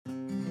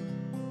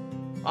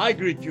I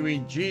greet you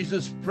in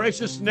Jesus'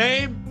 precious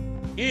name.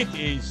 It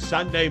is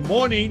Sunday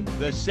morning,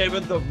 the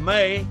 7th of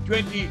May,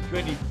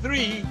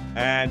 2023,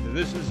 and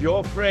this is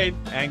your friend,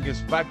 Angus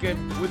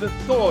Buchan, with a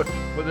thought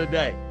for the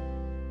day.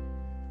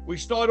 We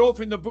start off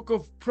in the book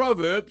of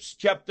Proverbs,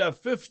 chapter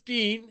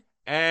 15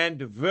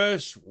 and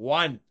verse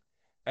 1.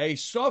 A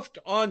soft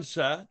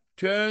answer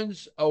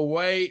turns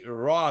away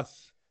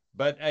wrath,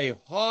 but a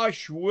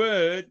harsh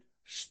word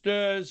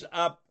stirs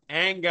up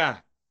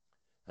anger.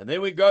 And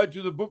then we go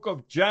to the book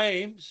of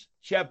James,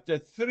 chapter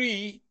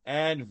 3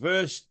 and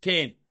verse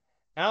 10.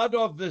 Out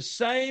of the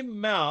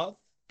same mouth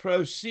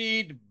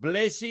proceed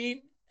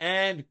blessing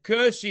and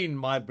cursing,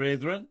 my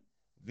brethren.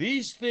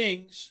 These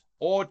things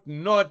ought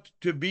not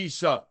to be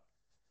so.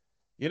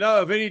 You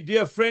know, a very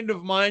dear friend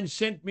of mine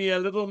sent me a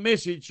little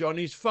message on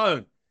his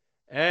phone,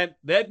 and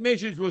that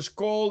message was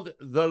called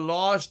The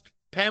Last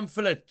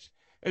Pamphlet.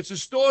 It's a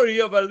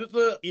story of a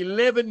little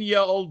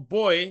 11-year-old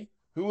boy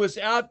who was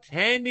out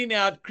handing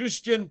out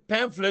Christian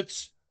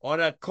pamphlets on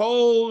a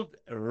cold,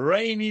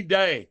 rainy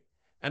day.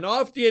 And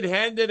after he had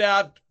handed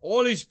out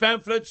all his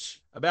pamphlets,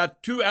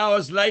 about 2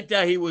 hours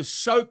later, he was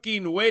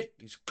soaking wet.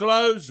 His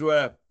clothes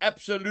were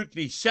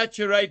absolutely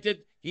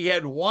saturated. He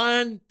had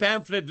one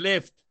pamphlet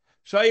left.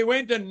 So he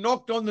went and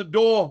knocked on the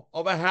door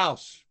of a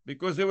house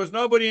because there was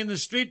nobody in the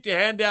street to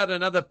hand out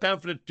another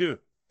pamphlet to.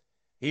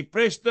 He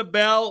pressed the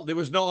bell. There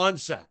was no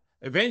answer.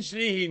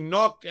 Eventually, he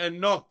knocked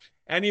and knocked.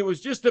 And he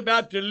was just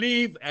about to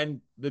leave,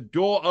 and the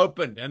door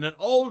opened. And an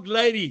old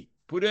lady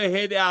put her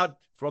head out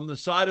from the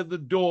side of the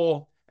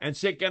door and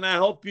said, "Can I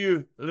help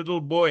you, little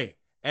boy?"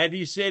 And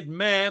he said,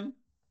 "Ma'am,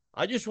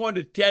 I just want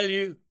to tell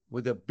you,"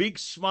 with a big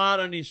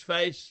smile on his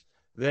face,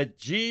 "that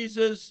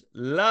Jesus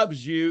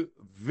loves you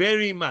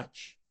very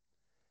much.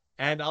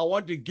 And I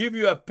want to give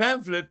you a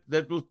pamphlet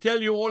that will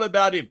tell you all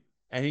about him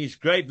and his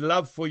great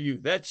love for you."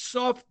 That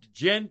soft,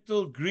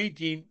 gentle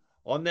greeting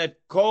on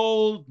that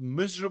cold,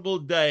 miserable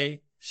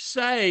day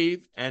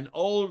saved an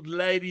old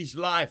lady's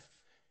life.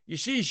 You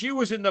see, she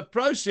was in the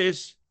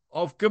process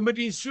of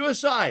committing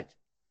suicide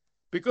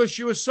because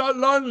she was so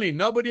lonely.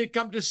 Nobody had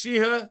come to see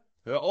her.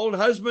 Her old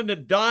husband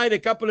had died a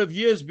couple of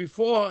years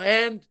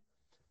beforehand.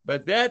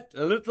 But that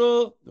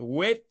little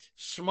wet,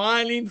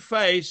 smiling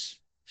face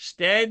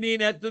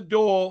standing at the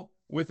door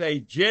with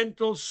a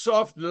gentle,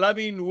 soft,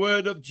 loving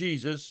word of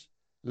Jesus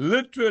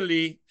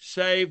literally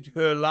saved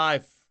her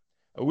life.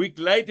 A week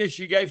later,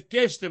 she gave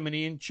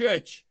testimony in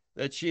church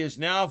that she is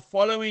now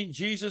following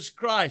Jesus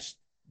Christ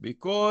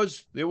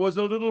because there was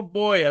a little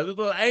boy, a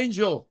little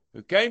angel,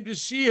 who came to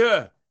see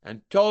her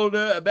and told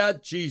her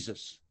about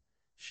Jesus.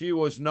 She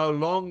was no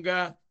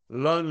longer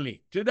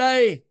lonely.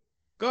 Today,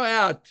 go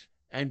out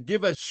and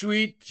give a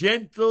sweet,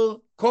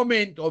 gentle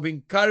comment of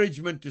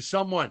encouragement to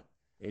someone.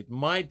 It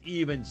might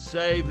even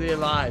save their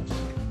lives.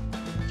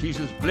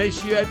 Jesus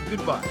bless you and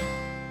goodbye.